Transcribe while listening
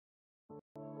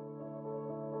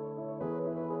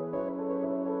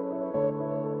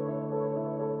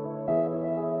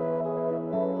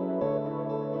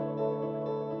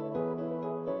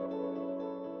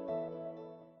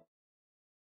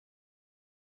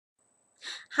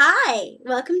Hi,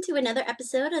 welcome to another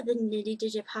episode of the Nitty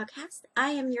Digit Podcast. I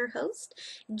am your host,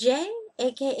 Jay,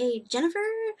 aka Jennifer,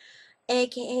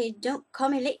 aka Don't Call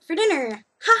Me Late for Dinner.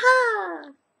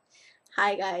 Haha!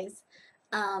 Hi guys.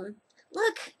 Um,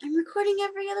 Look, I'm recording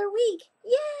every other week.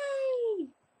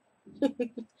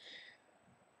 Yay!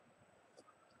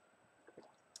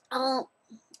 Oh,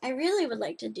 I really would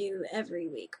like to do every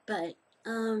week, but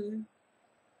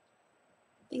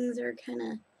things are kind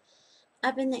of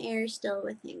up in the air still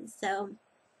with things.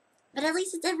 But at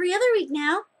least it's every other week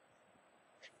now.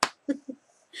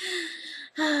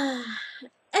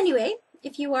 Anyway,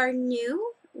 if you are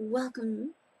new,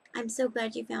 welcome. I'm so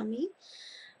glad you found me.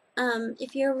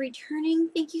 If you're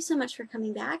returning, thank you so much for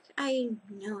coming back. I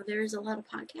know there's a lot of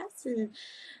podcasts, and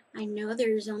I know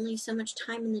there's only so much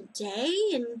time in the day,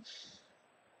 and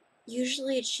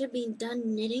usually it should be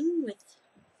done knitting with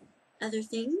other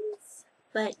things,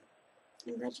 but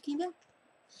I'm glad you came back.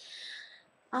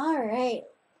 Alright,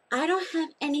 I don't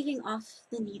have anything off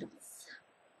the needles.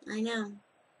 I know.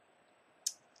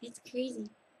 It's crazy.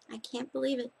 I can't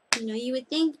believe it. You would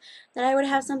think that I would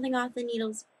have something off the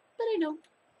needles, but I don't.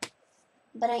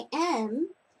 But I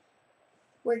am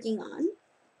working on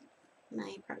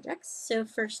my projects. So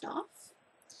first off,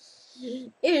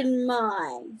 in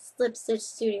my Slip Stitch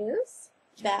Studios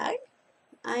bag,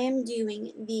 I am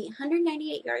doing the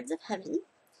 198 Yards of Heaven.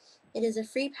 It is a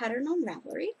free pattern on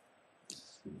Ravelry.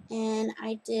 And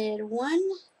I did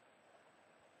one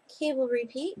cable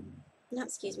repeat, not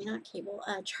cable,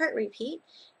 chart repeat.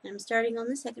 And I'm starting on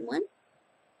the second one.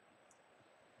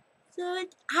 So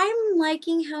I'm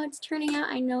liking how it's turning out.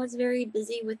 I know it's very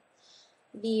busy with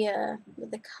the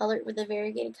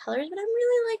variegated colors, but I'm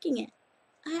really liking it.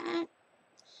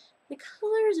 The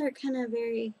colors are kind of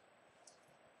very,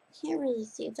 can't really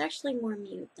see. It's actually more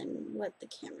mute than what the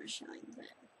camera's showing, but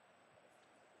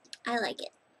I like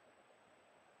it.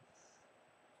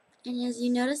 And as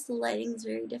you notice, the lighting's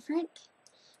very different.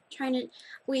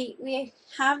 We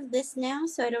have this now,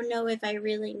 so I don't know if I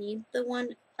really need the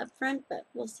one up front, but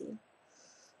we'll see.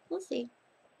 We'll see.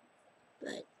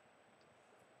 But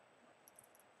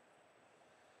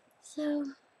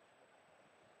so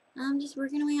I'm just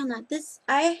working away on that.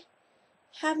 I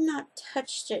have not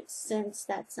touched it since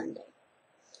that Sunday.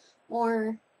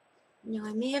 Or,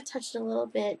 I may have touched a little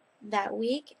bit that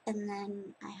week, and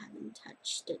then I haven't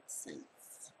touched it since.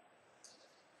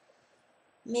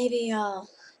 Maybe I'll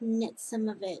knit some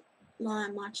of it while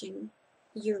I'm watching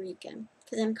Eureka,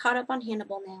 because I'm caught up on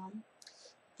Hannibal now,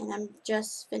 and I'm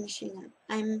just finishing up.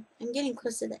 I'm getting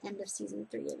close to the end of season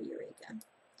 3 of Eureka.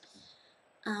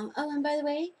 Oh, and by the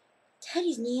way,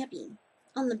 Teddy's napping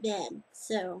on the bed,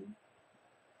 so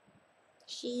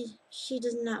she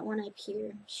does not want to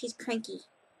appear. She's cranky.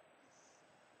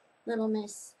 Little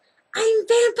miss. I'm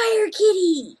Vampire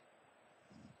Kitty!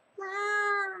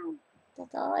 Wow!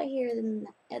 That's all I hear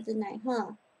at the night,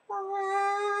 huh?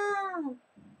 Wow!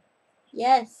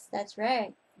 Yes, that's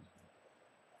right.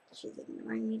 She's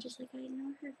ignoring me just like I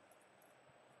ignore her.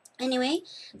 Anyway,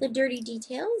 the dirty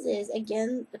details is,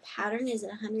 again, the pattern is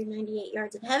 198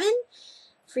 Yards of Heaven.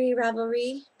 Free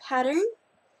Ravelry pattern.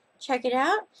 Check it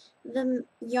out. The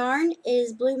yarn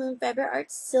is Blue Moon Fiber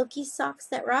Arts Silky Socks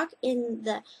That Rock in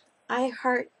the I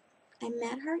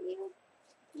Mad Heart You?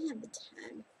 I have the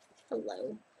tag.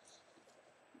 Hello.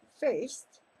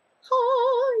 First,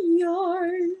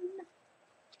 yarn.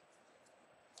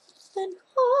 Then,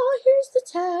 here's the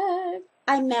tag.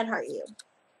 I Mad Heart You.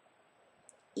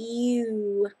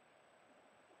 You.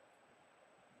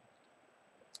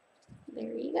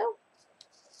 There you go.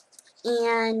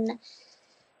 And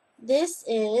this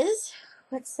is,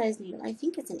 what size needle? I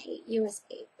think it's an 8, US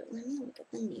 8, but let me look at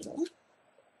the needle.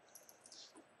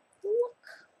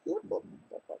 Look.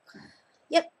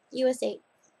 Yep, US 8,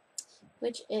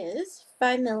 which is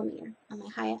 5mm on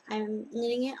my I'm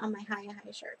knitting it on my high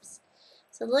sharps.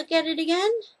 So look at it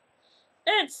again.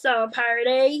 It's so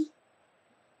pretty.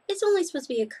 It's only supposed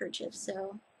to be a kerchief,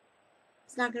 so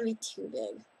it's not going to be too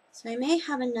big. So I may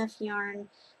have enough yarn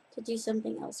to do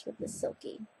something else with the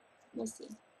silky. We'll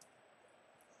see.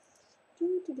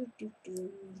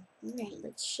 Alright,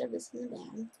 let's shove this in the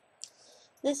bag.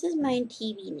 This is my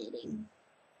TV knitting.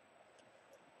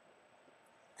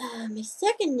 My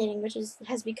second knitting, which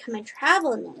has become my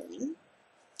travel knitting,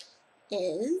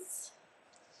 is,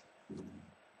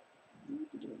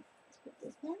 let's put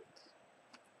this back.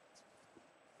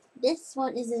 This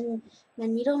one is in my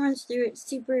Needle Runs Through It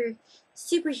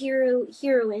Superhero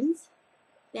Heroines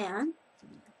bag.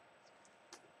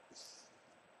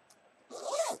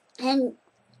 And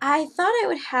I thought I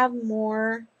would have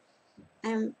more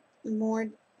done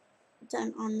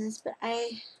on this, but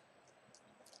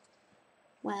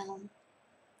Well,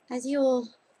 as you'll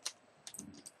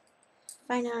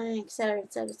find out, and etc.,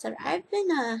 etc., etc., I've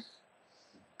been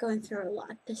going through a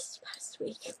lot this past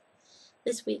week.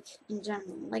 This week in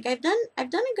general. Like I've done a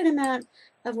good amount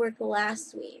of work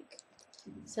last week.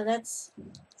 So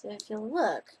if you'll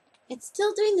look, it's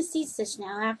still doing the C-stitch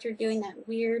now after doing that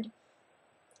weird.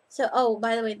 So, oh,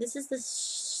 by the way, this is the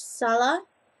Sala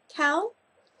cowl,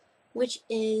 which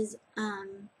is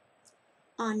on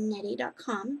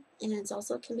netty.com, and it's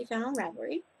also can be found on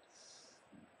Ravelry.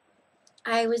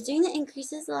 I was doing the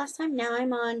increases the last time. Now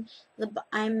I'm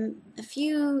a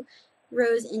few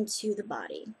rows into the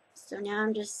body. So now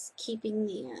I'm just keeping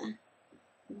the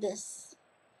this.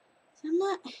 So I'm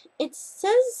not. It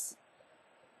says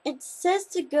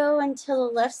to go until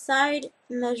the left side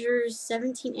measures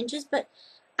 17 inches, but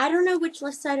I don't know which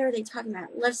left side are they talking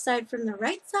about. Left side from the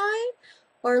right side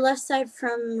or left side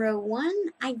from row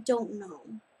 1? I don't know.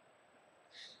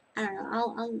 I don't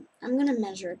know. I'm gonna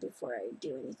measure it before I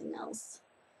do anything else.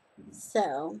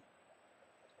 So,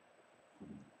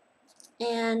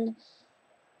 and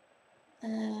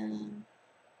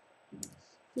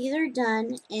these are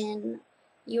done in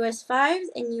US 5s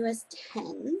and US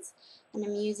 10s, and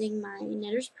I'm using my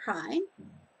Knitter's Pride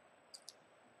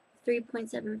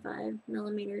 3.75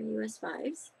 millimeter US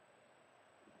 5s.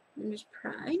 Knitter's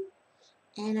Pride,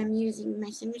 and I'm using my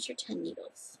signature 10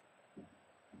 needles.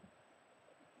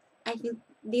 I think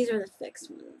these are the fixed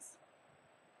ones,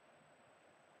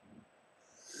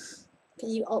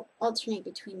 because you alternate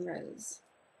between rows.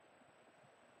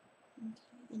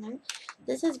 Okay, and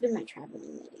this has been my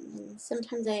traveling knitting, and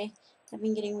sometimes I've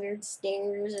been getting weird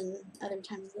stares, and other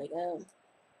times like, oh,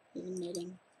 you're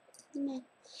knitting. Meh.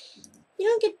 You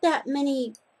don't get that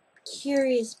many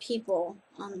curious people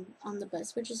on the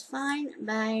bus, which is fine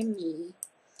by me,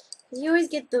 because you always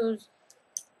get those.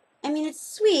 I mean, it's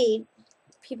sweet.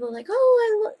 People are like,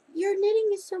 oh, your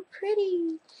knitting is so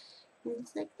pretty. And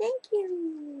it's like, thank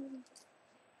you.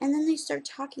 And then they start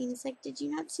talking. It's like, did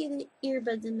you not see the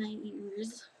earbuds in my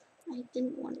ears? I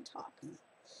didn't want to talk. I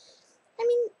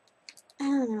mean, I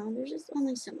don't know. There's just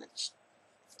only so much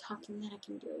talking that I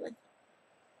can deal with.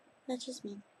 That's just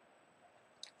me.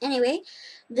 Anyway,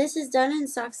 this is done in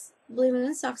Socks Blue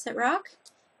Moon Socks That Rock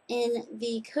in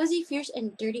the Cozy, Fierce,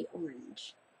 and Dirty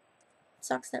Orange.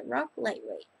 Socks That Rock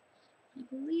Lightweight. I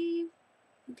believe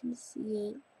you can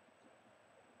see it.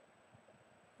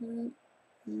 There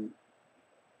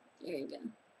you go.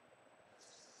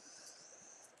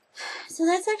 So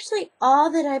that's actually all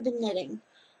that I've been knitting.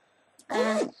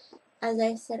 As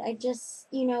I said, I just,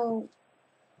 I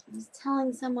was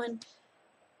telling someone,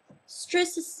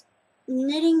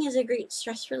 knitting is a great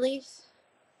stress relief,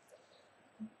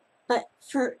 but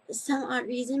for some odd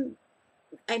reason,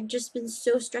 I've just been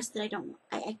so stressed that I don't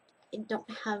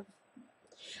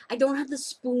have the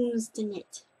spoons to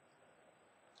knit.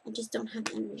 I just don't have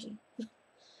the energy.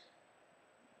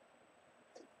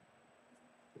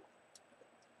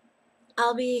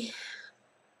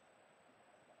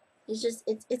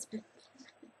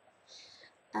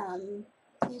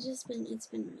 It's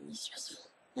been really stressful,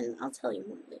 and I'll tell you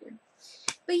more later.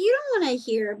 But you don't want to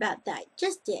hear about that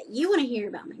just yet. You want to hear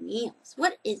about my nails.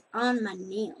 What is on my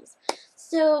nails?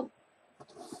 So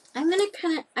I'm gonna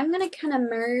kind of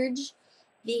merge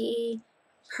the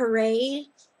parade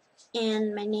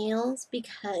and my nails,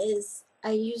 because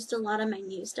I used a lot of my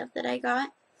new stuff that I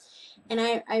got, and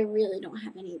I really don't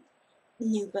have any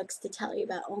new books to tell you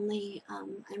about. Only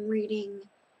I'm reading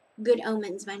Good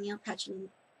Omens by Neil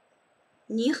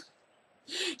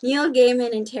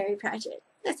Gaiman and Terry Pratchett.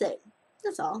 That's it.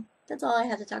 That's all. That's all I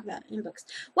have to talk about in books.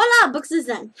 Voila! Books is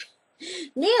done.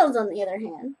 Nails, on the other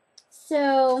hand.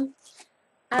 So,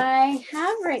 I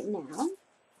have right now,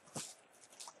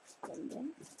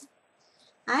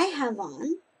 I have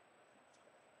on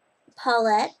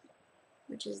Paulette,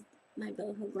 which is my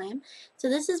boho glam. So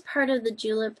this is part of the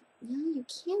julep. No, you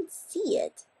can't see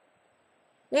it.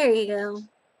 There you go.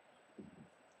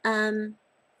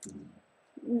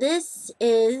 This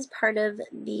is part of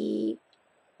the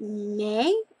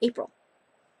May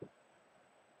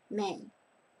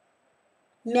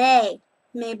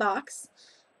box,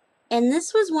 and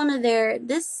this was one of their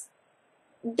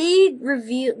they didn't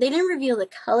reveal the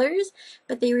colors,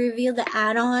 but they revealed the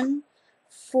add-on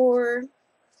for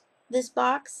this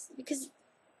box, because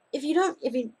if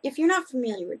you're not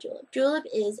familiar with Julep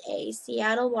is a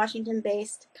Seattle, Washington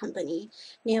based company,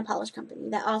 nail polish company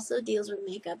that also deals with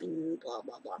makeup and blah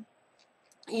blah blah.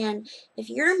 And if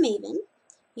you're a maven,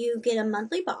 you get a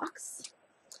monthly box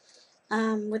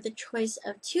with a choice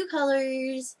of 2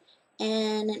 colors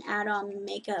and an add-on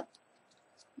makeup,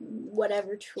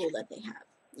 whatever tool that they have.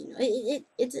 you know,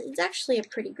 it's actually a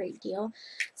pretty great deal.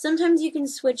 Sometimes you can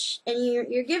switch, and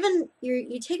you're given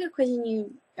you take a quiz and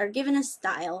you are given a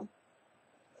style,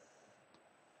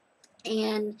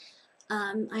 and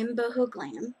I'm boho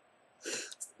glam.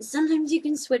 Sometimes you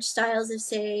can switch styles if,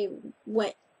 say,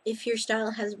 what if your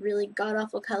style has really god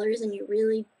awful colors and you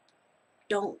really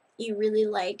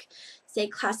like, say,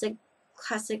 classic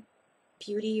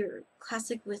beauty or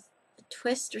classic with a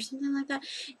twist or something like that.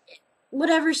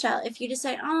 Whatever style, if you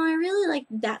decide, oh, I really like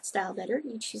that style better,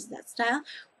 you choose that style.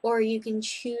 Or you can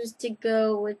choose to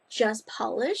go with just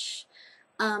polish.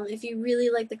 If you really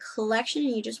like the collection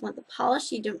and you just want the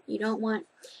polish, you don't want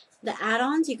the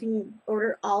add-ons, you can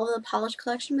order all of the polish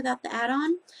collection without the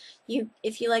add-on.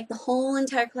 If you like the whole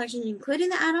entire collection including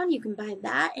the add-on, you can buy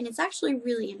that, and it's actually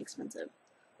really inexpensive.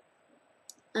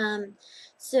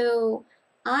 So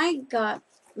I got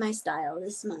my style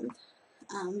this month,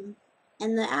 and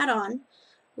the add-on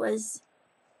was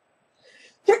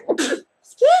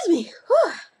excuse me,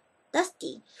 whew,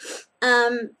 dusty.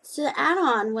 So the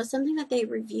add-on was something that they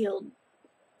revealed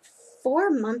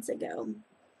 4 months ago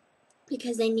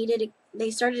because they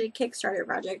started a Kickstarter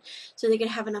project so they could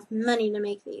have enough money to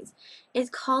make these. It's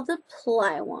called the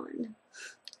Ply Wand.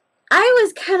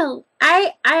 I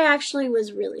actually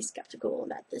was really skeptical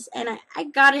about this, and I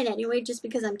got it anyway just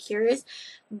because I'm curious,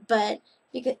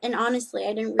 and honestly,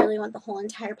 I didn't really want the whole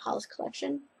entire polish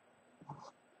collection.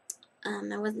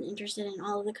 I wasn't interested in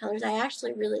all of the colors. I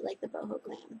actually really like the boho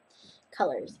glam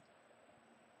colors.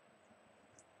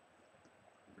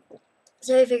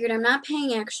 So I figured I'm not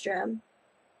paying extra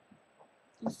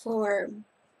for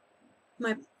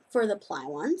the Ply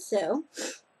one, so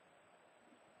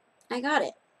I got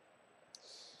it.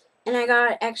 And I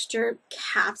got extra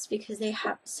caps because they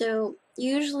have, so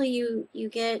usually you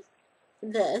get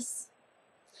this,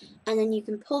 and then you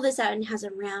can pull this out and it has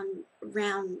a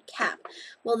round cap.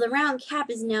 Well, the round cap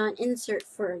is now an insert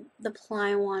for the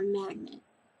Ply Wand magnet.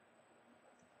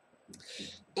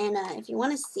 And if you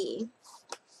want to see,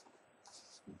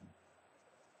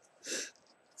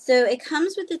 so it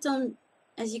comes with its own,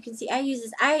 as you can see, I use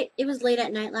this. It was late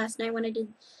at night last night when I did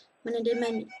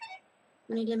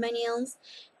my nails,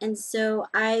 and so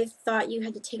I thought you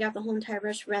had to take out the whole entire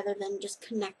brush rather than just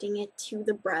connecting it to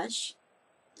the brush.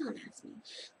 Don't ask me.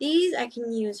 These I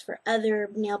can use for other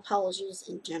nail polishes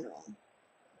in general.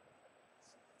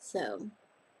 So,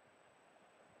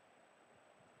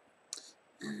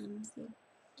 and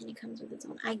it comes with its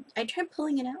own. I tried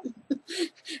pulling it out.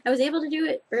 I was able to do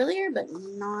it earlier, but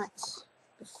not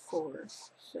before.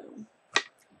 So,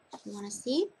 you want to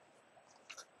see?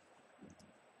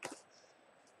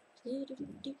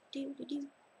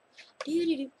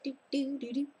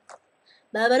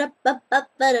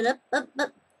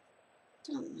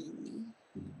 Don't mind me.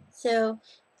 So,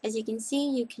 as you can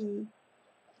see,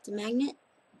 it's a magnet.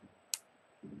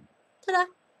 Ta-da!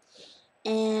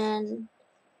 And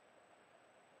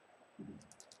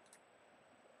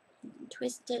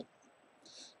twist it.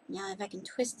 Now, if I can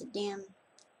twist it, damn.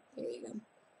 There you go.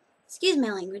 Excuse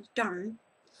my language, darn.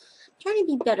 I'm trying to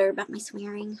be better about my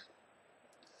swearing.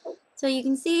 So you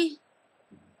can see,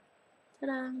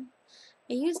 ta-da!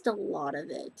 I used a lot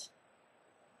of it.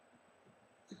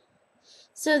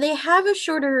 So they have a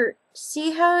shorter,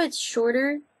 see how it's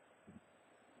shorter?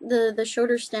 The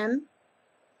shorter stem?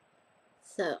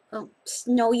 So, oh,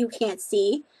 no, you can't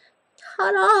see.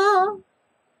 Ta-da!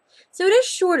 So it is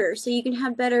shorter, so you can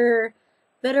have better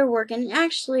work. And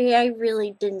actually, I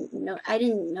really didn't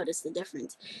notice the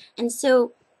difference. And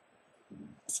so,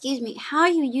 excuse me, how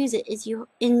you use it is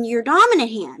in your dominant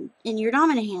hand,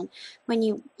 when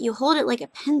you hold it like a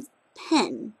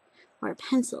pen or a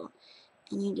pencil,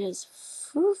 and you just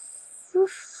foof, foof,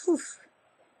 foof,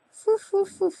 foof, foof,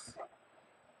 foof,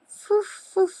 foof,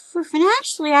 foof, foof. And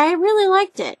actually, I really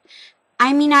liked it.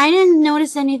 I mean, I didn't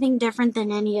notice anything different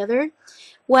than any other.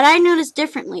 What I noticed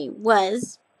differently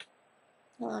was,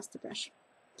 I lost the brush.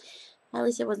 At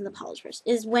least it wasn't the polish brush.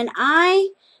 Is when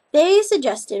they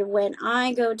suggested when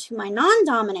I go to my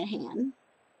non-dominant hand,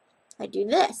 I do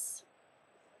this.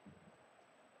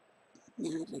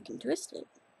 Now if I can twist it,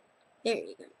 there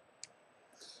you go.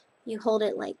 You hold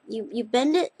it like you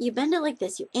bend it like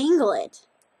this. You angle it.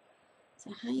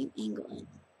 So how you angle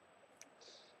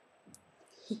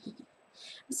it?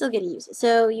 I'm still gonna use it.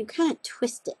 So you kind of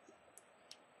twist it.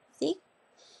 See?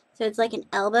 So it's like an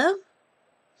elbow.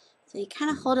 So you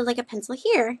kind of hold it like a pencil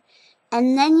here,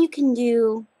 and then you can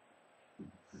do,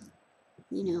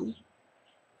 you know,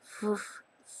 foof,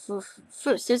 foof,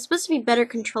 foof. So it's supposed to be better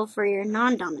control for your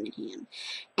non-dominant hand.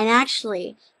 And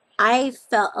actually, I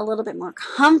felt a little bit more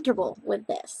comfortable with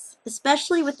this,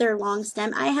 especially with their long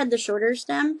stem. I had the shorter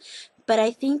stem, But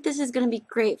I think this is going to be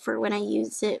great for when I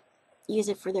use it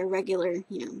for their regular,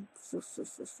 you know,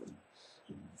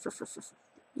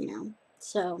 you know.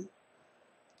 So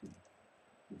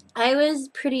I was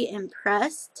pretty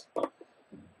impressed.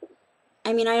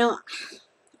 I mean, I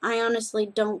honestly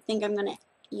don't think I'm going to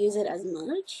use it as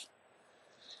much.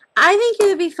 I think it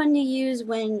would be fun to use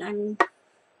when I'm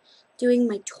doing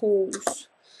my toes,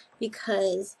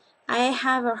 because I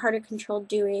have a harder control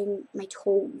doing my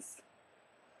toes.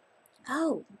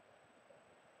 Oh,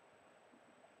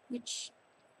 which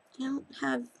I don't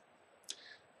have.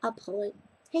 I'll pull it.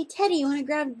 Hey, Teddy, you want to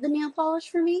grab the nail polish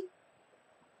for me?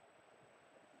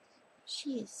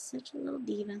 She is such a little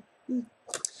diva.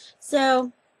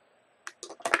 So,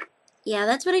 yeah,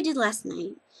 that's what I did last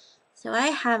night. So I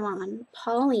have on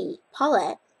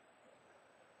Paulette,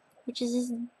 which is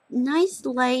this nice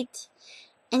light,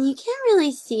 and you can't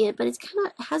really see it, but it's kind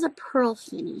of has a pearl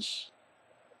finish.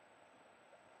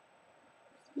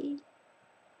 See?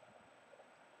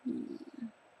 Yeah.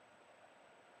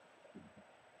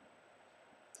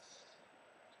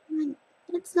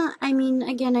 It's not, I mean,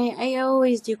 again, I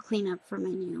always do cleanup for my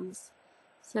nails.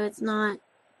 So it's not,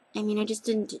 I mean, I just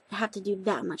didn't have to do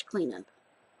that much cleanup.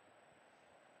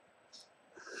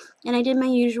 And I did my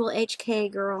usual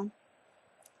HK girl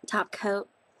top coat,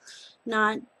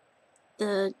 not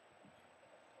the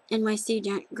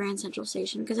NYC Grand Central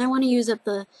Station, because I want to use up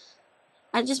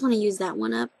I just want to use that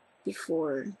one up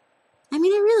before. I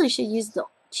mean, I really should use the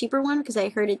cheaper one because I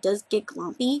heard it does get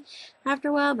glumpy after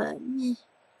a while, but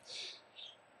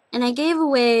And I gave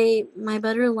away my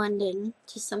Butter London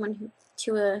to someone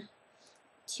to a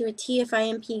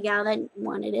TFIMP gal that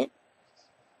wanted it.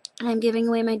 And I'm giving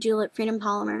away my Julep Freedom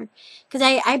Polymer because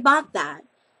I bought that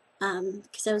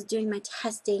because I was doing my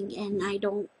testing and I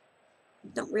don't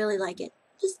really like it.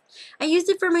 I used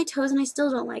it for my toes and I still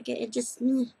don't like it. It just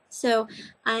so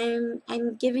I'm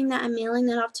giving that, I'm mailing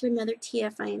that off to another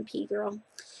TFIMP girl.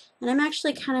 And I'm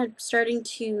actually kind of starting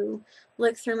to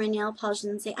look through my nail polishes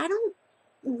and say I don't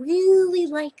really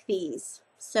like these.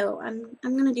 So I'm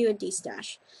gonna do a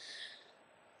destash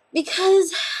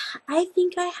because I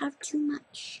think I have too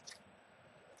much.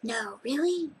 No,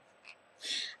 really?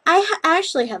 I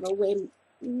actually have a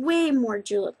way more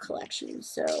julep collection,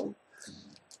 so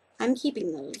I'm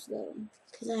keeping those though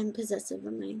because I'm possessive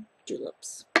of my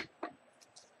juleps.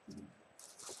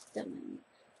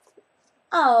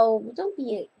 Oh, don't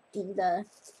be a diva.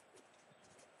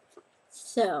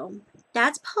 So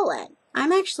that's Paulette.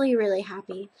 I'm actually really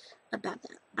happy about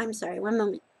that. I'm sorry, one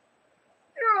moment.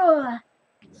 Ugh.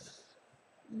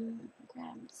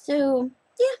 So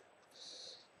yeah.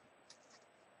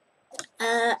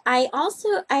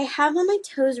 I have on my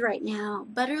toes right now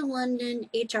Butter London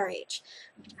HRH.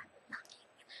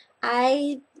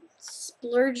 I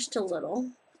splurged a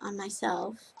little on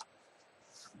myself.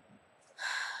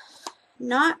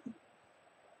 Not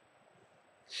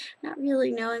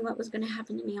really knowing what was going to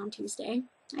happen to me on Tuesday.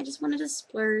 I just wanted to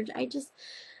splurge. I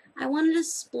wanted to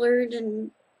splurge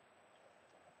and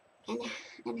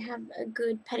have a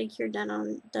good pedicure done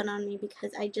on me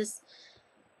because I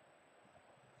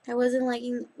wasn't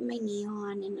liking my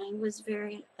neon and I was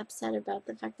very upset about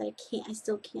the fact that I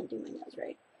still can't do my nails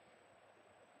right.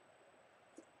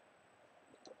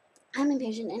 I'm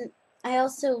impatient and I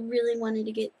also really wanted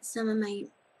to get some of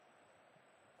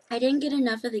I didn't get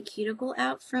enough of the cuticle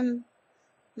out from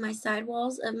my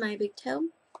sidewalls of my big toe.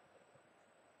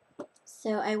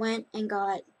 So I went and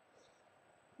got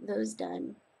those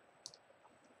done.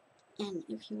 And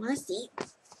if you want to see,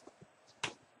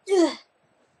 if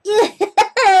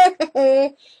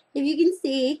you can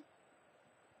see,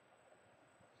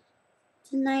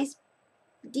 it's a nice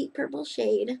deep purple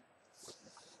shade.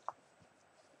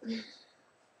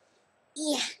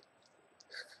 Yeah.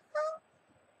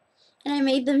 And I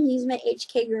made them use my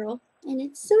HK Girl. And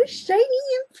it's so shiny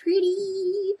and pretty.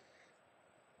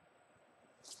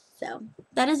 So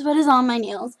that is what is on my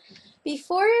nails.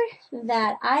 Before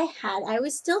that, I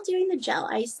was still doing the gel.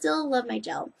 I still love my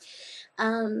gel.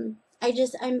 I'm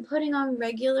putting on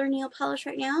regular nail polish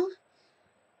right now.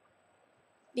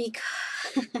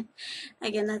 Because,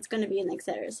 again, that's going to be an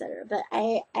etc. etc. But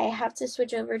I have to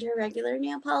switch over to regular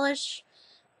nail polish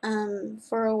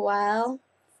for a while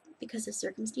because of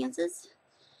circumstances.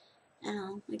 And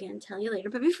I'll, again, tell you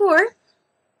later. But before,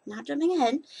 not jumping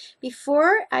ahead,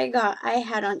 before I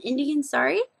had on Indian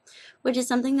Sari, which is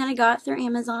something that I got through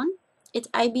Amazon. It's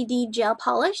IBD gel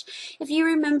polish. If you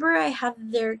remember, I have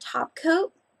their top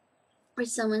coat, which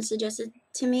someone suggested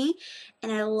to me,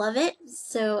 and I love it.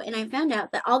 So, and I found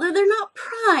out that although they're not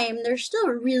prime, they're still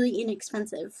really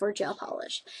inexpensive for gel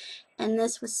polish. And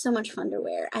this was so much fun to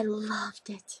wear. I loved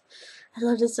it. I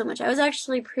loved it so much. I was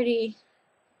actually pretty,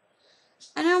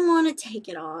 I don't want to take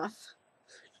it off,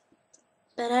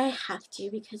 but I have to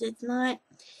because it's not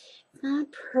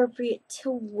appropriate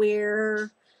to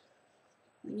wear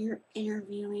when you're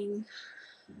interviewing.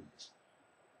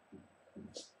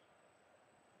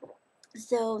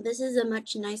 So this is a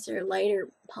much nicer, lighter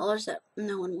polish that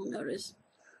no one will notice.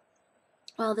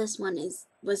 Well, this one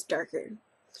was darker.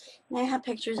 And I have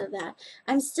pictures of that.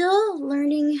 I'm still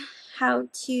learning how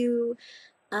to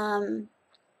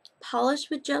polish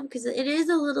with gel because it is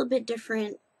a little bit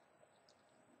different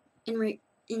in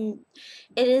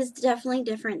it is definitely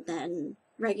different than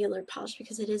regular polish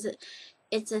because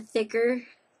it's a thicker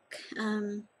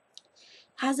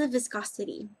has a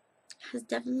viscosity, has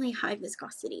definitely high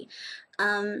viscosity,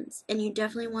 and you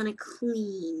definitely want to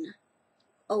clean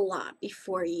a lot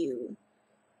before you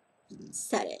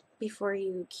set it, before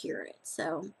you cure it.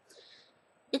 So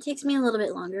it takes me a little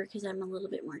bit longer because I'm a little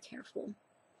bit more careful.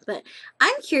 But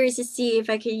I'm curious to see if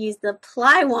I could use the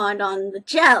ply wand on the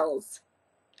gels.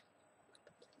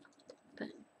 But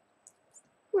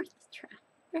worth the try,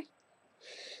 right?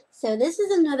 So this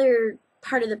is another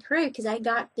part of the parade because I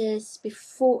got this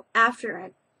after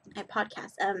I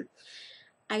podcast.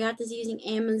 I got this using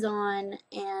Amazon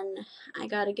and I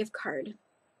got a gift card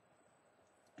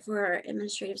for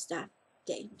Administrative Staff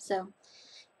Day. So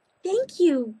thank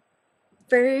you,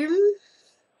 Firm.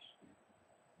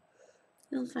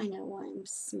 You'll find out why I'm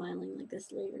smiling like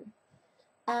this later.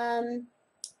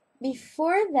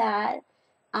 Before that,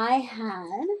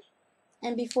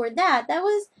 before that, that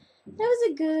was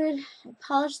a good, I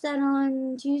polished that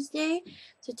on Tuesday.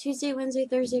 So Tuesday, Wednesday,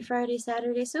 Thursday, Friday,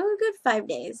 Saturday. So a good 5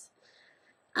 days.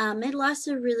 It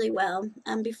lasted really well.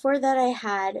 Before that, I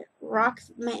had Rock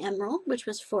My Emerald, which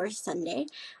was for Sunday.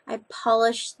 I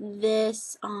polished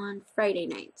this on Friday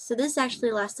night. So this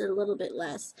actually lasted a little bit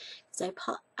less.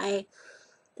 Because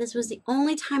this was the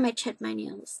only time I checked my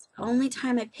nails. The only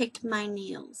time I picked my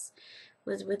nails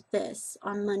was with this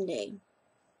on Monday.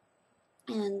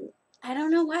 And I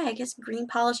don't know why. I guess green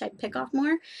polish I'd pick off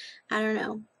more. I don't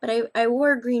know. But I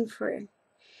wore green for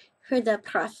the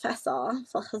professor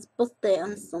for his birthday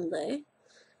on Sunday.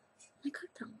 I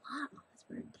cooked a lot on his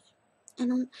birthday.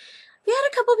 And we had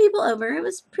a couple people over. It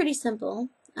was pretty simple.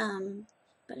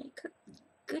 But I cooked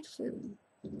good food.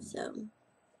 So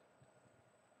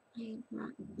I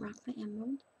rocked my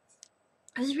emerald.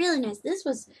 It was really nice.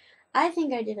 I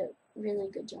think I did a really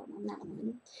good job on that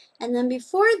one. And then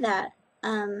before that,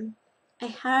 I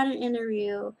had an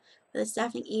interview with a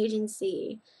staffing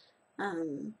agency.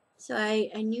 So I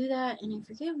knew that, and I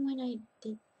forget when I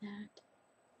did that.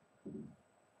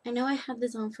 I know I had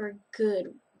this on for a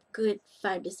good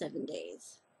 5 to 7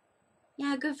 days.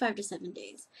 Yeah, a good 5 to 7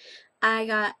 days.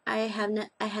 I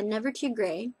had Never Too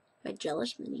Gray by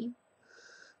Jellish Mini.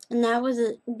 And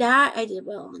that I did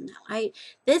well on that.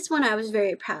 This one I was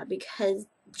very proud because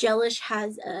Jellish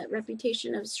has a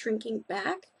reputation of shrinking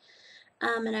back.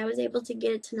 And I was able to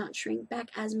get it to not shrink back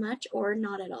as much or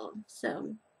not at all.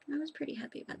 So I was pretty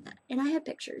happy about that. And I had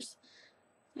pictures.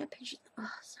 Oh,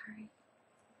 sorry.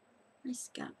 My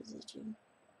scalp is itchy.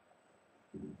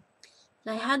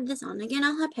 So I had this on. Again,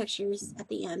 I'll have pictures at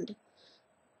the end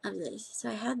of this. So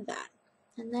I had that.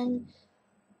 And then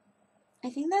I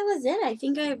think that was it. I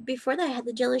think before that I had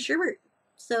the jelly sherbet.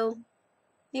 So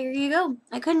there you go.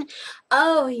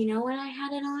 Oh, you know what I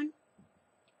had it on?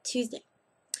 Tuesday.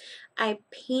 I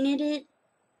painted it.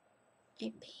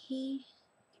 I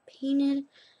painted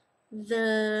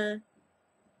the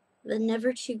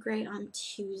Never Too Gray on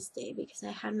Tuesday because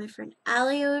I had my friend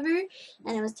Allie over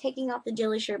and I was taking off the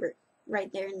jelly sherbet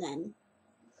right there and then.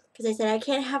 Because I said I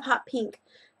can't have hot pink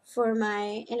for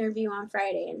my interview on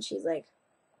Friday. And she's like,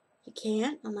 you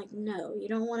can't? I'm like, no, you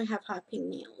don't want to have hot pink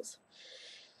nails.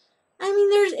 I mean,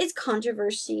 it's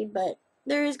controversy, but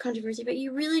there is controversy, but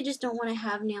you really just don't want to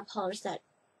have nail polish that,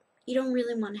 you don't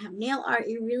really want to have nail art,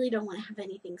 you really don't want to have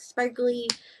anything sparkly,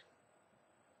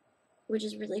 which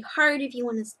is really hard if you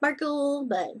want to sparkle,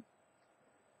 but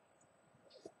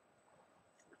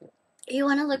you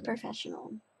want to look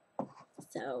professional.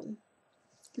 So,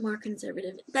 more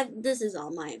conservative. This is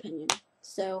all my opinion.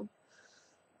 So,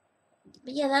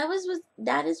 but yeah,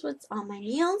 that is what's on my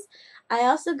nails. I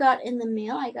also got in the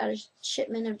mail, I got a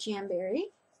shipment of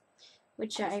Jamberry,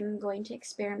 which I'm going to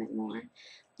experiment more.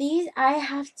 These I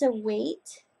have to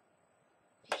wait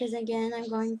because again I'm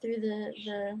going through the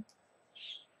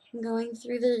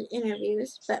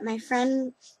interviews. But my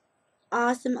friend,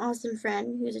 awesome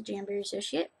friend, who's a Jamberry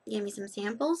associate, gave me some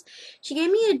samples. She gave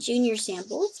me a junior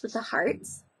samples with the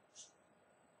hearts.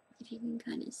 If you can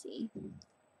kind of see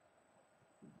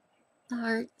the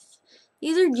hearts.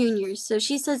 These are juniors, so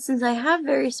she said since I have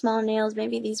very small nails,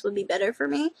 maybe these would be better for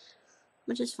me,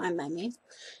 which is fine by me.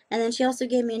 And then she also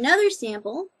gave me another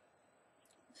sample,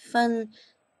 fun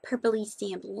purpley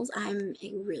samples. I'm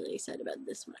really excited about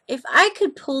this one. If I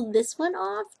could pull this one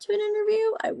off to an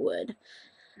interview, I would.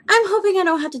 I'm hoping I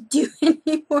don't have to do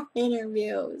any more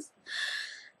interviews.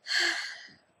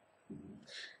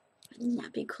 Wouldn't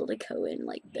that be cool to go in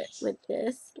like this with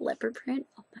this leopard print?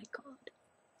 Oh my god.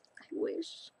 I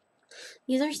wish.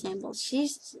 These are samples.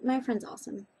 My friend's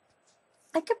awesome.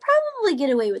 I could probably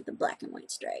get away with the black and white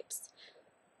stripes.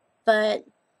 But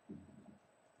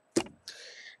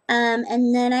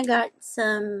and then I got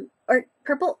some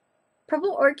purple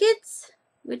orchids,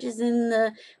 which is in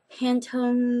the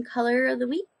Pantone color of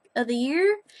the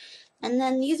year. And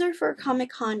then these are for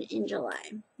Comic-Con in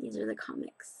July. These are the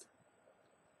comics.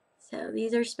 So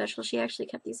these are special. She actually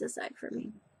kept these aside for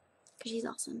me because she's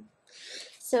awesome.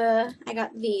 So I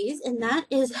got these, and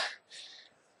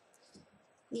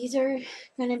these are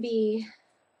gonna be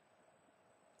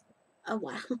a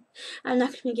while. I'm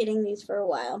not gonna be getting these for a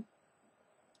while.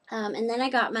 And then I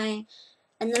got my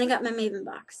Maven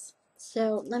box.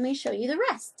 So let me show you the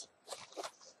rest.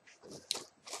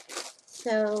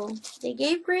 So they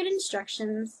gave great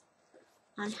instructions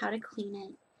on how to clean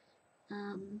it.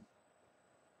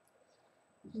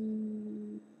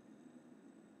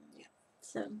 Yeah.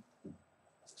 So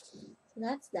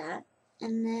that's that.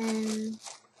 And then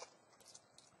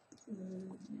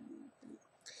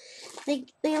they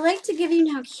like to give you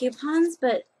now coupons,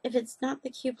 but if it's not the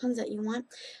coupons that you want.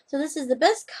 So this is the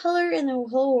best color in the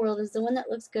whole world is the one that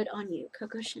looks good on you.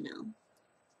 Coco Chanel.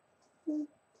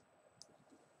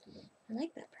 I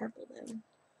like that purple though.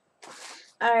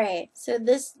 Alright, so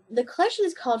the collection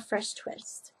is called Fresh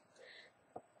Twist.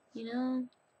 You know?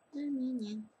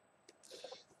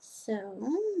 So,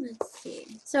 let's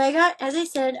see. So I got, as I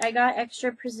said, I got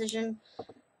extra precision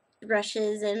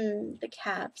brushes and the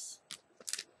caps.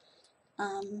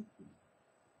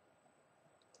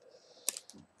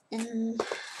 And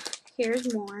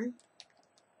here's more.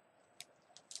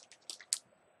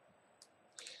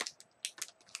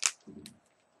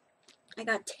 I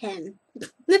got 10.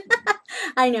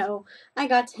 I know. I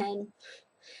got 10.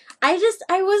 I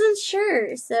wasn't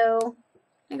sure, so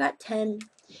I got 10.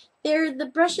 They're the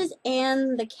brushes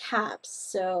and the caps,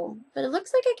 so, but it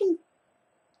looks like I can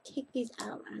take these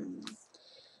out. I don't know.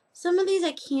 Some of these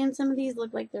I can, some of these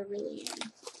look like they're really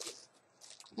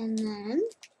in. And then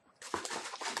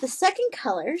the second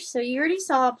color, so you already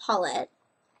saw a palette.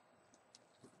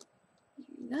 Here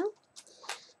you go.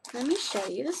 Let me show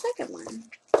you the second one.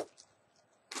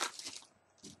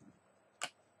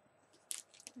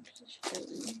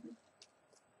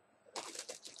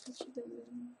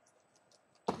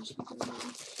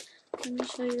 Let me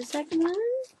show you the second one.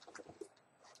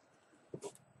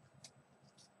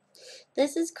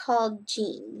 This is called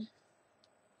Jean.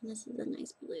 This is a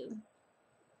nice blue.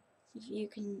 If you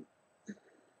can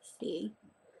see.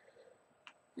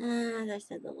 As I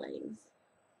said, the lighting's.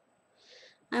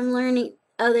 I'm learning.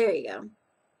 Oh, there you go.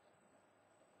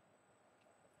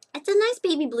 It's a nice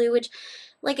baby blue, which,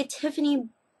 like a Tiffany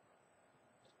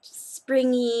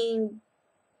springy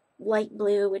light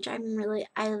blue, which I've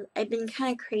been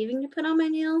kind of craving to put on my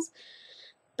nails,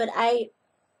 but I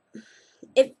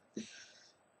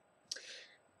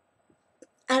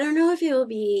don't know if it'll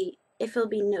be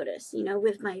noticed, you know,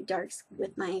 with my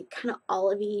kind of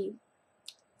olivey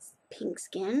pink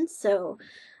skin, so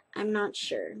I'm not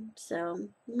sure. So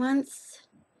once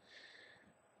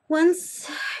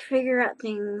I figure out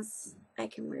things, I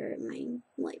can wear my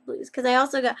light blues. Because I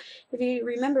also got, if you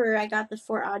remember, I got the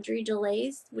For Audrey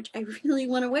Delays, which I really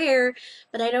want to wear,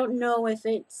 but I don't know if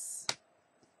it's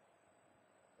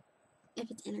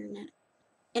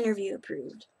interview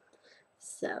approved.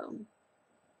 So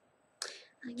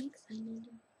I'm excited.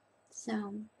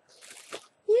 So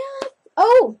yeah.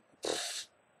 Oh,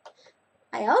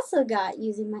 I also got,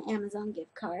 using my Amazon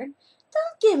gift card.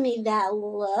 Don't give me that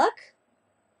look.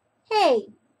 Hey,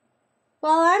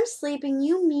 while I'm sleeping,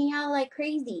 you meow like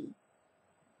crazy.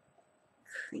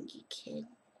 Cranky kid.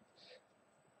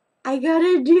 I got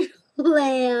a doodle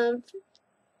lamp.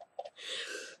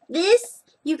 This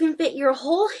you can fit your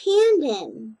whole hand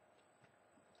in.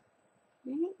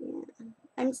 Right? Yeah.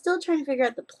 I'm still trying to figure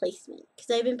out the placement because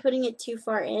I've been putting it too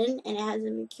far in and it hasn't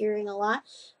been curing a lot.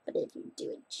 But if you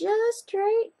do it just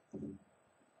right,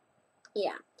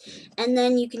 yeah. And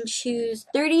then you can choose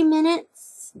 30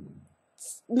 minutes,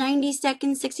 90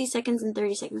 seconds, 60 seconds, and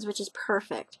 30 seconds, which is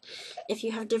perfect if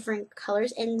you have different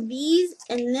colors. And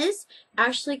this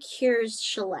actually cures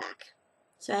shellac.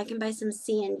 So I can buy some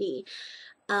CND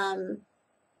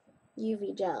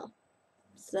UV gel.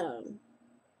 So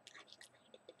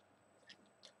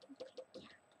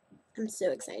I'm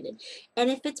so excited. And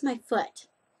it fits my foot.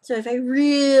 So if I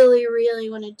really, really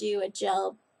want to do a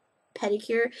gel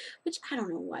pedicure, which I don't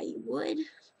know why you would.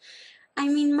 I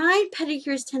mean, my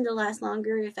pedicures tend to last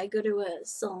longer if I go to a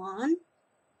salon.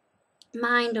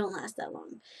 Mine don't last that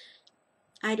long.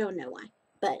 I don't know why,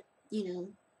 but you know,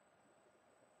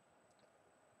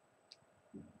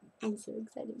 I'm so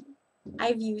excited.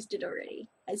 I've used it already,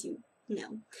 as you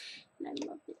know, and I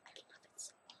love it. I love it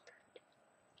so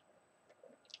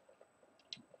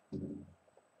much.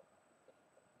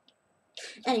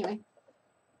 Anyway,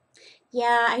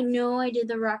 yeah, I know I did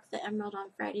the Rock the Emerald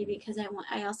on Friday because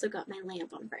I also got my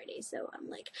lamp on Friday, so I'm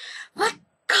like, what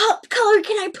color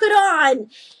can I put on?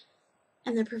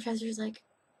 And the professor's like,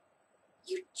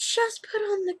 you just put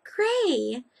on the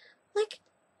gray. Like,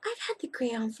 I've had the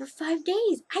gray on for 5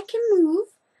 days. I can move.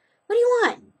 What do you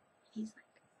want? And he's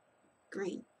like,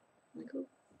 green. I'm like, oh.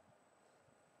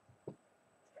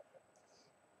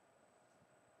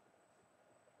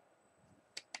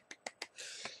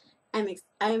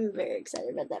 I'm very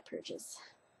excited about that purchase.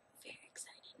 Very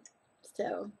excited.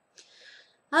 So,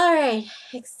 all right,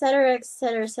 etc.,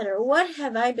 etc., etc. What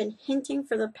have I been hinting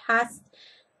for the past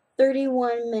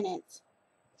 31 minutes?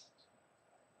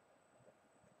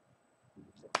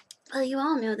 Well, you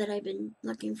all know that I've been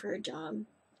looking for a job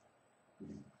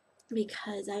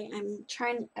because I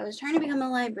was trying to become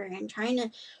a librarian, trying to,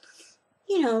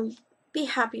 you know, be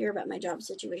happier about my job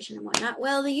situation and whatnot.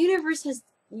 Well, the universe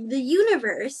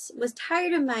was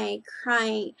tired of my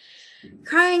crying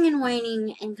and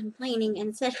whining and complaining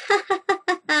and said, ha ha ha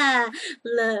ha,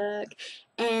 look,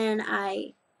 and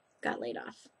I got laid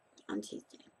off on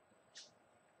Tuesday.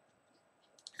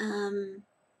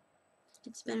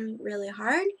 It's been really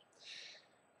hard.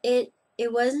 It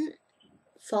wasn't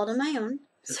fault of my own,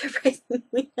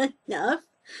 surprisingly enough.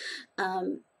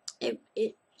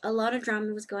 It a lot of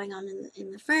drama was going on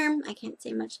in the firm. I can't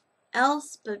say much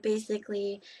else, but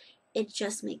basically, it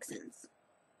just makes sense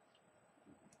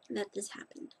that this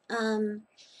happened.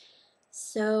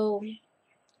 So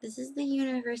this is the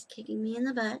universe kicking me in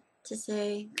the butt to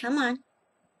say, come on,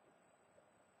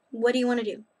 what do you want to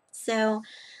do? So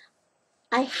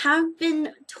I have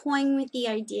been toying with the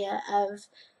idea of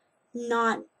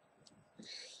not,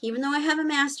 even though I have a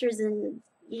master's in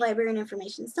library and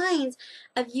information science,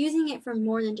 of using it for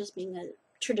more than just being a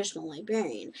traditional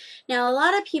librarian. Now, a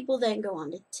lot of people then go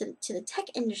on to the tech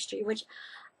industry, which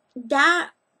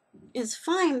that is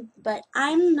fine, but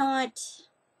I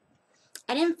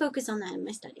didn't focus on that in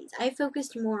my studies. I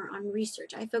focused more on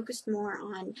research. I focused more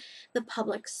on the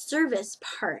public service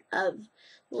part of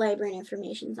library and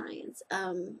information science,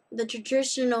 the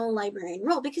traditional librarian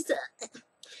role, because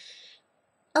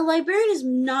a librarian is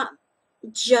not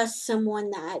just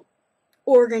someone that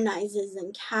organizes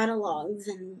and catalogs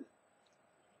and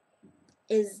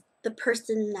is the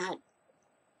person that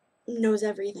knows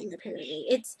everything,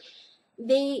 apparently.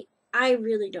 I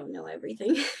really don't know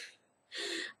everything.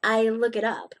 I look it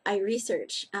up. I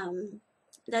research.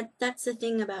 That's the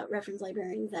thing about reference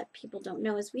librarians that people don't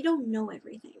know is we don't know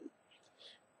everything.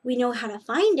 We know how to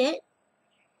find it,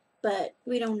 but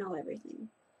we don't know everything.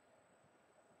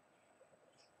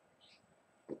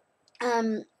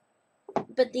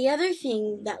 But the other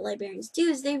thing that librarians do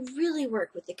is they really work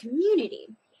with the community,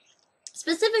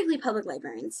 specifically public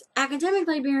librarians. Academic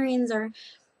librarians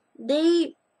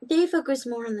they focus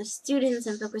more on the students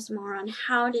and focus more on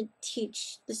how to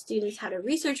teach the students how to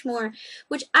research more,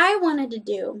 which I wanted to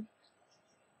do.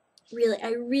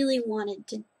 I really wanted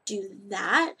to do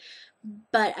that,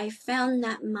 but I found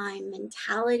that my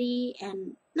mentality,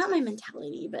 and not my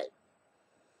mentality, but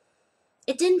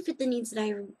it didn't fit the needs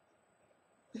that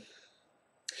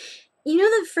you know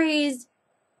the phrase,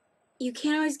 you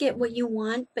can't always get what you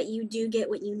want, but you do get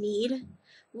what you need?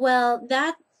 Well,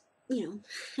 that, you know,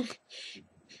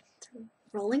 it's a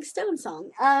Rolling Stone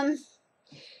song.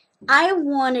 I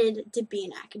wanted to be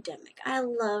an academic. I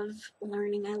love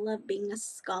learning. I love being a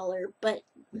scholar, but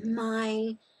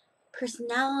my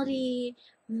personality,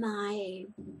 my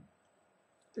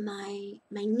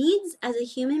needs as a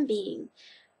human being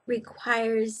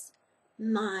requires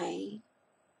me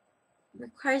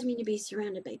to be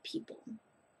surrounded by people,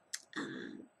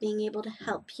 being able to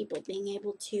help people, being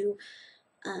able to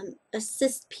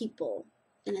assist people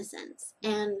in a sense,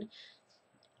 and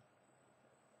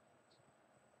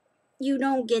you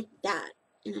don't get that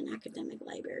in an academic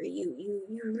library. You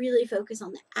really focus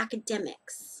on the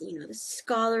academics, the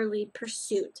scholarly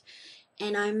pursuit,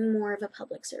 and I'm more of a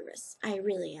public service. I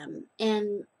really am.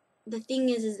 And the thing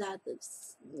is that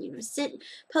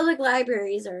public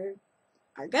libraries are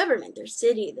our government, their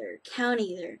city, their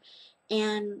county,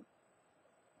 and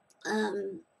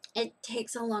it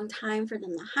takes a long time for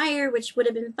them to hire, which would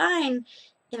have been fine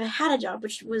if I had a job,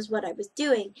 which was what I was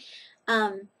doing.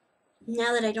 Now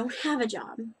that I don't have a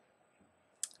job,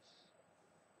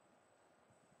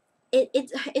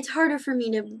 it's harder for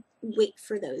me to wait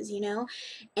for those,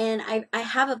 and I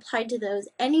have applied to those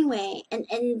anyway.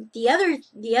 And the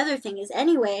other thing is,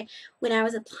 anyway, when I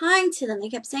was applying to them, they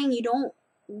kept saying you don't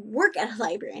work at a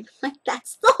library. And I'm like,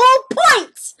 that's the whole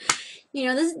point.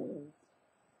 This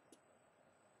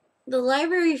the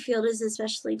library field is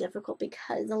especially difficult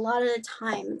because a lot of the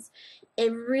times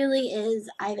it really is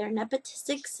either a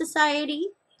nepotistic society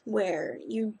where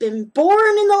you've been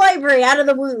born in the library out of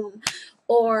the womb,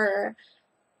 or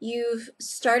you've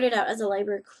started out as a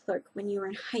library clerk when you were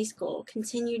in high school,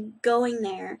 continued going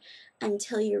there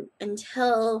until you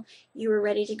were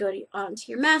ready to go on to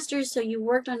your master's, so you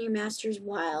worked on your master's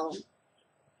while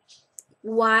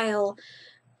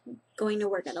going to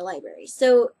work at a library.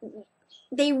 So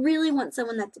they really want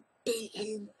someone that's been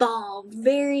involved,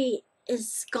 very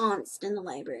ensconced in the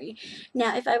library.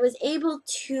 Now, if I was able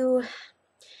to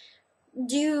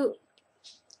do,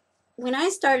 when I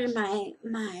started my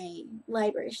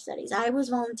library studies, I was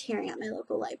volunteering at my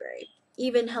local library,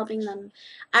 even helping them.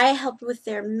 I helped with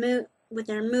their move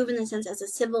in the sense as a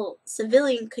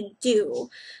civilian could do.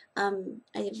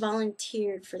 I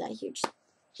volunteered for that huge.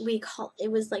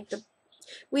 It was like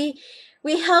we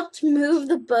helped move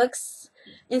the books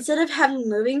instead of having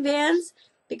moving vans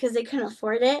because they couldn't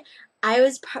afford it.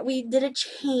 We did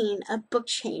a book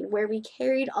chain where we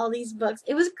carried all these books.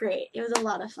 It was great. It was a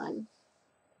lot of fun.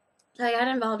 So I got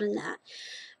involved in that.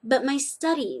 But my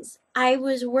studies, I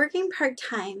was working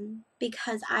part-time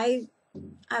because I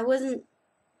wasn't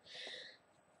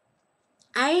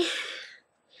I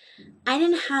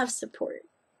didn't have support.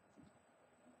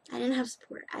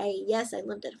 Yes, I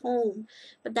lived at home,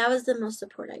 but that was the most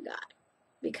support I got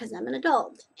because I'm an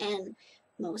adult, and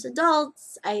most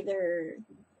adults either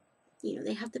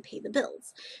they have to pay the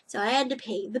bills. So I had to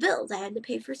pay the bills. I had to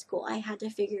pay for school. I had to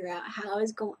figure out how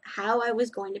I was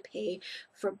going to pay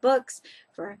for books,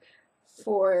 for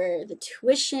the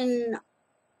tuition,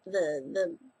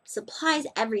 the supplies,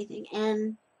 everything.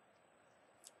 And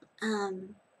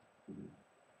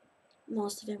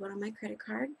most of it went on my credit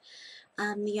card.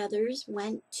 The others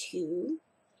went to,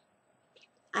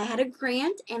 I had a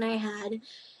grant, and I had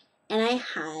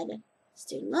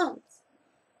student loans.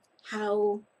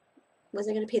 How was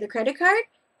I going to pay the credit card?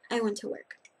 I went to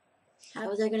work. How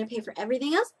was I going to pay for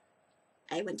everything else?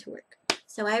 I went to work.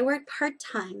 So I worked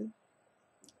part-time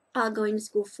while going to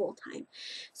school full-time.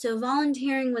 So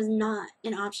volunteering was not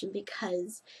an option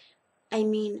because,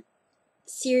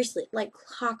 seriously, like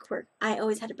clockwork, I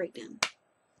always had a breakdown.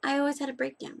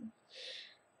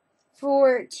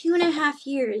 For 2.5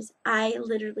 years, I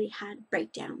literally had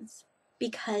breakdowns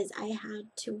because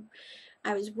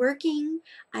I was working,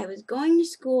 I was going to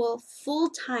school full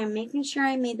time, making sure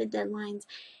I made the deadlines,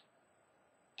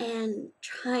 and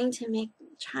trying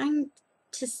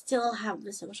to still have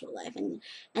the social life, and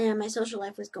my social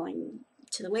life was going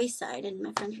to the wayside, and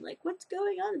my friends were like, what's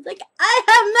going on? It's like, I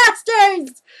have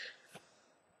masters!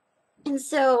 And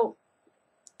so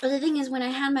the thing is, when I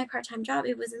had my part-time job,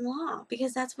 it was in law,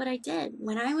 because that's what I did.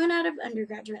 When I went out of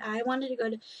undergraduate, I wanted to go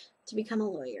to become a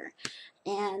lawyer,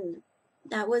 and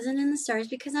that wasn't in the stars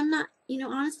because I'm not,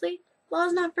 honestly, law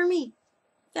is not for me.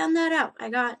 Found that out. I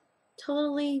got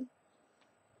totally,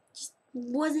 just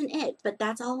wasn't it, but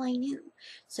that's all I knew.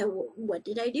 So what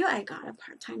did I do? I got a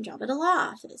part-time job at a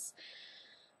law office.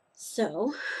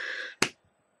 So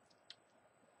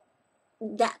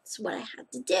that's what I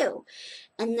had to do.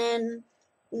 And then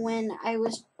when I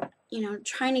was,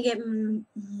 trying to get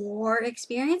more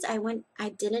experience, I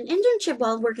did an internship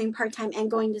while working part-time and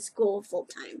going to school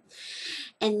full-time,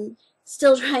 and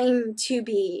still trying to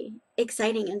be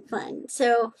exciting and fun.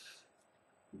 So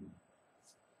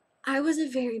I was a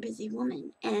very busy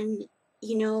woman, and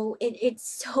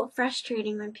it's so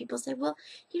frustrating when people say, well,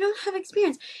 you don't have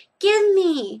experience.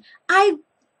 Why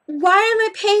am I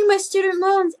paying my student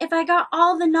loans if I got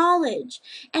all the knowledge?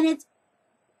 And it's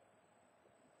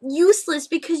useless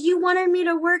because you wanted me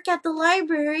to work at the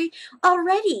library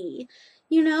already.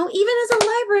 Even as a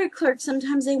library clerk,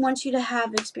 sometimes they want you to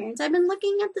have experience. I've been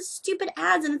looking at the stupid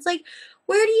ads, and it's like,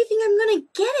 where do you think I'm going to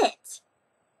get it?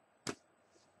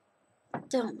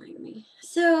 Don't mind me.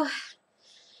 So,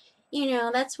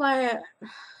 that's why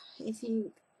I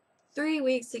think 3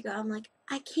 weeks ago, I'm like,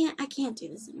 I can't do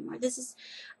this anymore.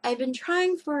 I've been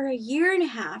trying for a year and a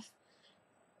half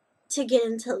to get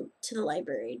into the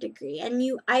library degree, and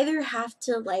you either have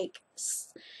to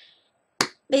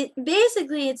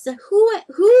Basically, it's the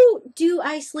who do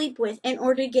I sleep with in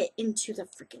order to get into the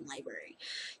freaking library,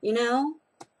 you know?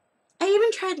 I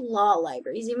even tried law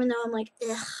libraries, even though I'm like,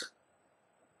 ugh,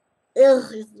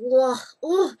 ugh, ugh,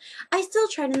 ugh. I still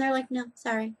tried, and they're like, no,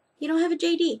 sorry, you don't have a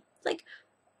JD. It's like,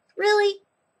 really?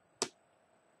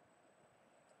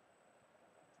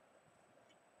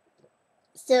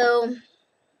 So,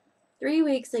 3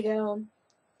 weeks ago,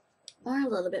 or a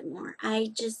little bit more,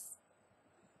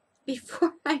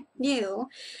 before I knew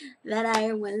that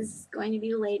I was going to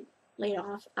be laid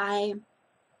off, I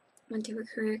went to a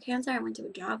career counselor. I went to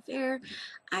a job fair.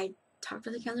 I talked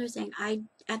to the counselor saying,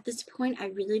 at this point, I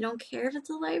really don't care if it's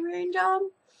a librarian job.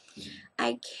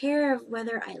 I care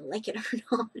whether I like it or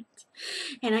not.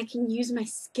 And I can use my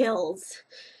skills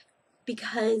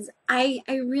because I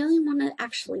really want to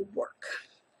actually work.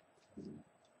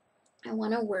 I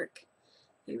want to work.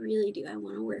 I really do. I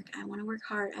want to work. I want to work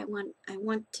hard. I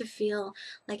want to feel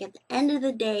like at the end of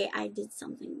the day I did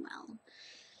something well.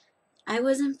 I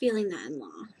wasn't feeling that in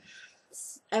law.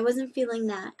 I wasn't feeling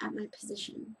that at my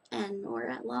position and or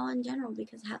at law in general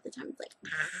because half the time it's like,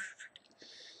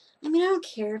 I mean, I don't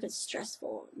care if it's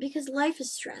stressful because life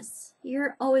is stress.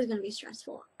 You're always going to be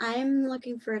stressful. I'm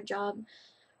looking for a job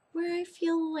where I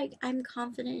feel like I'm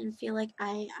confident and feel like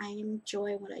I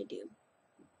enjoy what I do,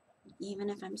 even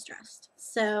if I'm stressed.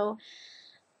 So,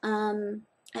 um,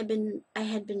 I had been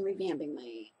revamping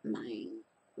my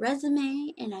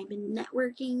resume and I've been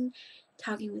networking,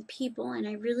 talking with people, and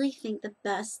I really think the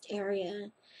best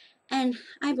area, and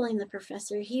I blame the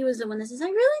professor. He was the one that says, I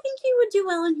really think you would do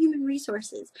well in human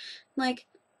resources. I'm like,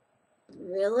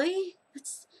 really?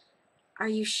 Are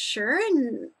you sure?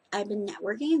 And I've been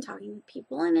networking and talking with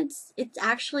people, and it's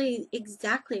actually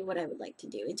exactly what I would like to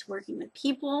do. It's working with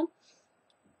people.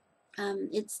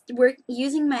 It's work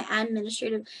using my admin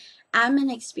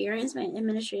experience, my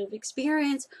administrative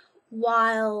experience,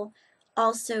 while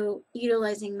also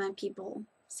utilizing my people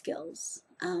skills.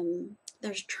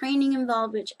 There's training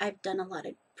involved, which I've done a lot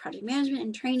of project management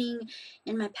and training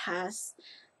in my past.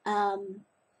 Um,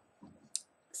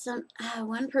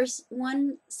 someone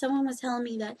was telling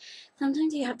me that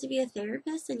sometimes you have to be a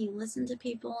therapist and you listen to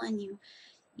people and you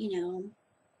know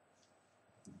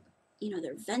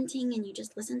they're venting and you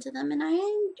just listen to them, and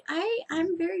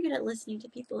I'm very good at listening to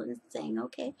people and saying,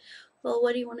 okay, well,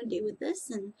 what do you want to do with this?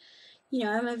 And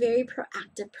I'm a very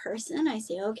proactive person. I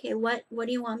say, okay, what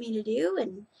do you want me to do?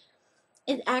 And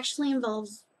it actually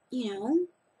involves using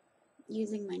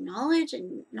my knowledge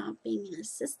and not being an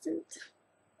assistant.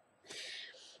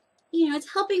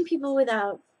 It's helping people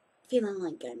without feeling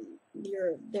like I'm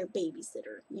their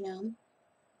babysitter.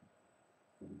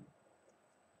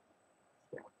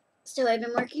 So I've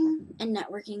been working and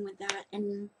networking with that,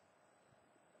 and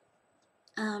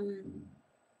um,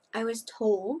 I was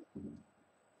told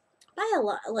by a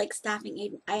lot like staffing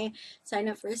agent. I signed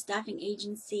up for a staffing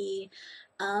agency.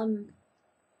 Um,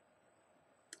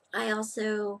 I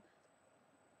also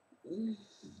I've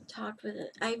talked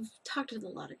with a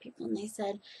lot of people, and they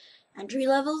said entry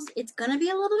levels, it's gonna be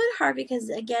a little bit hard because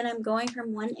again, I'm going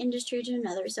from one industry to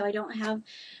another, so I don't have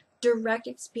direct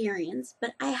experience,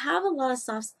 but I have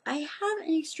I have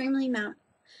an extremely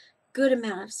good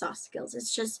amount of soft skills.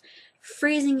 It's just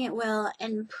phrasing it well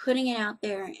and putting it out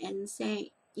there and saying,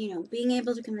 being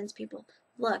able to convince people,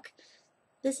 look,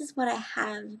 this is what I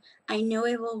have. I know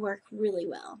it will work really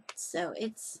well. So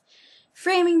it's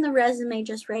framing the resume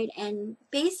just right and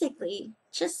basically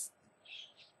just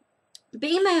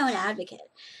being my own advocate.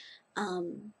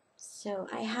 So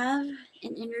I have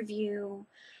an interview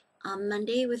on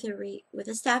Monday with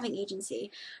a staffing agency,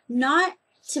 not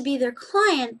to be their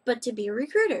client, but to be a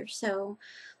recruiter. So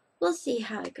we'll see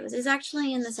how it goes. It's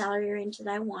actually in the salary range that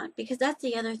I want, because that's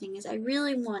the other thing is I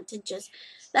really want to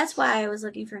that's why I was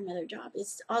looking for another job.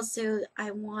 It's also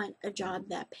I want a job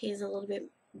that pays a little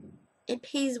bit, it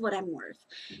pays what I'm worth.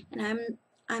 And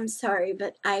I'm sorry,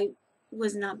 but I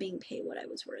was not being paid what I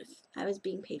was worth. I was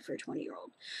being paid for a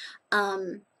 20-year-old.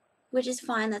 Which is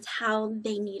fine. That's how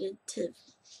they needed to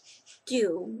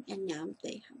do, and now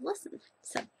they have listened.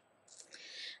 So,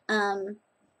 um,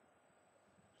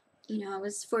 I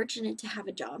was fortunate to have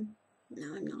a job.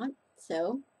 Now I'm not.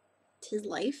 So, 'tis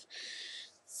life.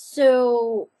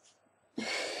 So, I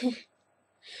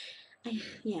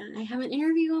have an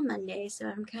interview on Monday, so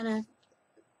I'm kind of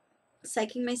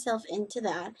psyching myself into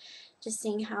that, just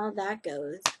seeing how that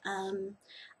goes.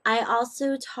 I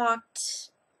also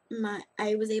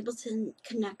I was able to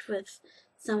connect with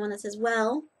someone that says,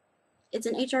 well, it's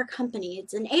an HR company.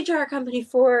 It's an HR company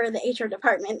for the HR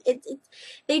department.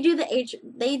 They do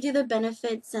the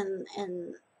benefits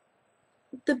and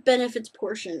the benefits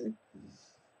portion.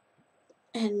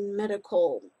 and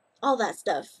medical, all that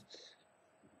stuff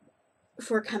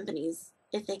for companies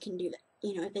if they can do that.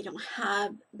 You know, if they don't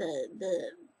have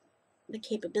the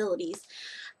capabilities.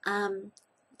 Um,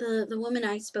 the woman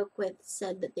I spoke with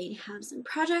said that they have some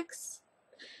projects.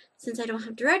 Since I don't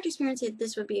have direct experience,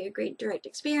 this would be a great direct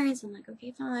experience. I'm like,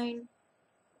 okay, fine.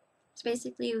 It's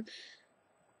basically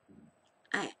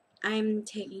I'm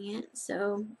taking it.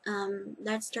 So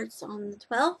that starts on the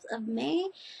 12th of May.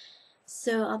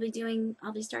 So I'll be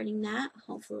starting that,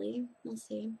 hopefully. We'll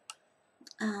see.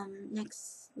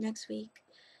 Next week.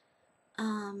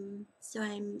 So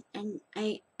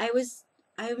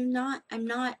I'm not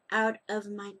out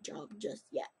of my job just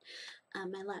yet.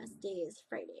 My last day is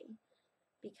Friday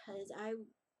because again,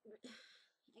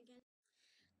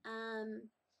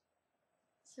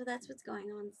 so that's what's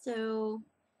going on. So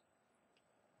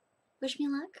wish me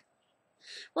luck.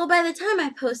 Well, by the time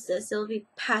I post this, it'll be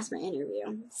past my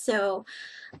interview. So,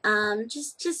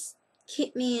 just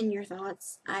keep me in your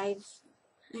thoughts. I'm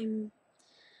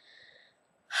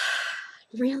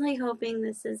really hoping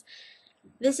this is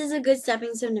a good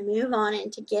stepping stone to move on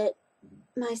and to get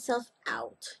myself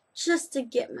out. Just to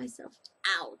get myself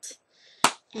out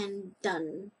and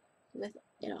done with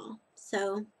it all.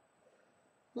 So,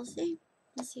 we'll see.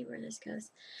 We'll see where this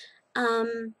goes.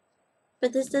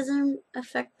 But this doesn't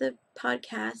affect the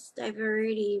podcast.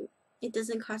 It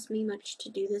doesn't cost me much to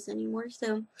do this anymore,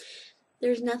 so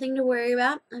there's nothing to worry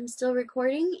about. I'm still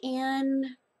recording,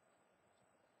 and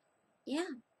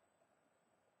yeah,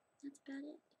 that's about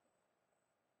it.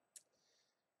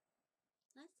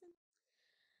 Lesson.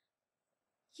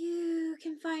 You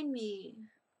can find me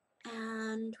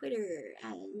on Twitter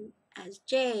as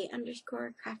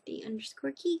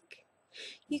J_crafty_geek.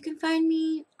 You can find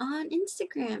me on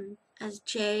Instagram as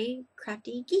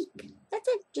JCraftyGeek. That's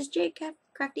it, just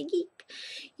JCraftyGeek.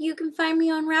 You can find me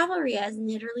on Ravelry as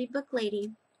Knitterly Book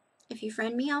Lady. If you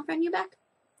friend me, I'll friend you back.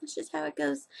 That's just how it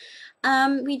goes.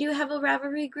 We do have a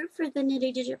Ravelry group for the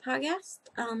Knitted Digit podcast.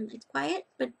 It's quiet,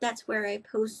 but that's where I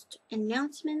post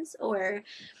announcements, or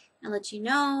I let you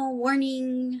know,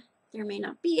 warning, there may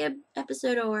not be an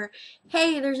episode, or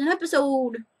hey, there's an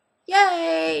episode.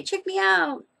 Yay, check me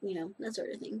out. You know, that sort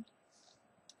of thing.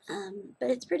 But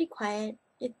it's pretty quiet.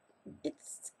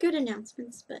 It's good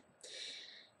announcements, but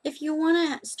if you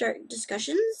want to start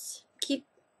discussions,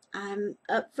 I'm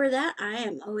up for that. I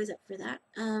am always up for that.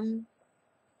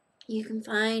 You can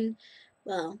find,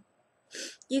 well,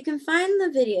 you can find the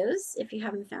videos, if you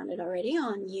haven't found it already,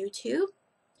 on YouTube.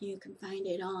 You can find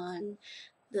it on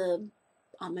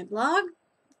my blog,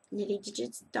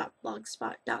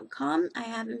 knittydigits.blogspot.com. I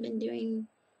haven't been doing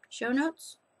show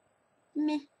notes.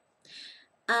 Meh.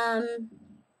 And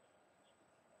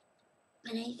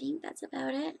I think that's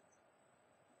about it.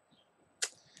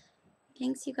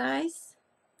 Thanks, you guys.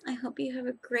 I hope you have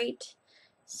a great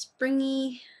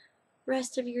springy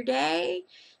rest of your day,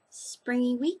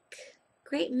 springy week,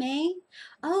 great May.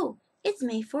 Oh, it's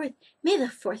May 4th. May the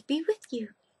 4th be with you.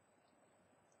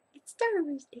 It's Star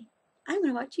Wars Day. I'm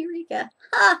gonna watch Eureka.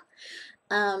 Ha!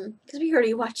 Because we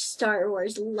already watched Star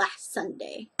Wars last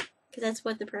Sunday. Because that's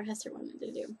what the professor wanted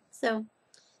to do. So,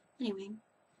 anyway,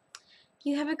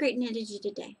 you have a great knitted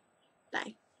day.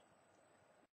 Bye.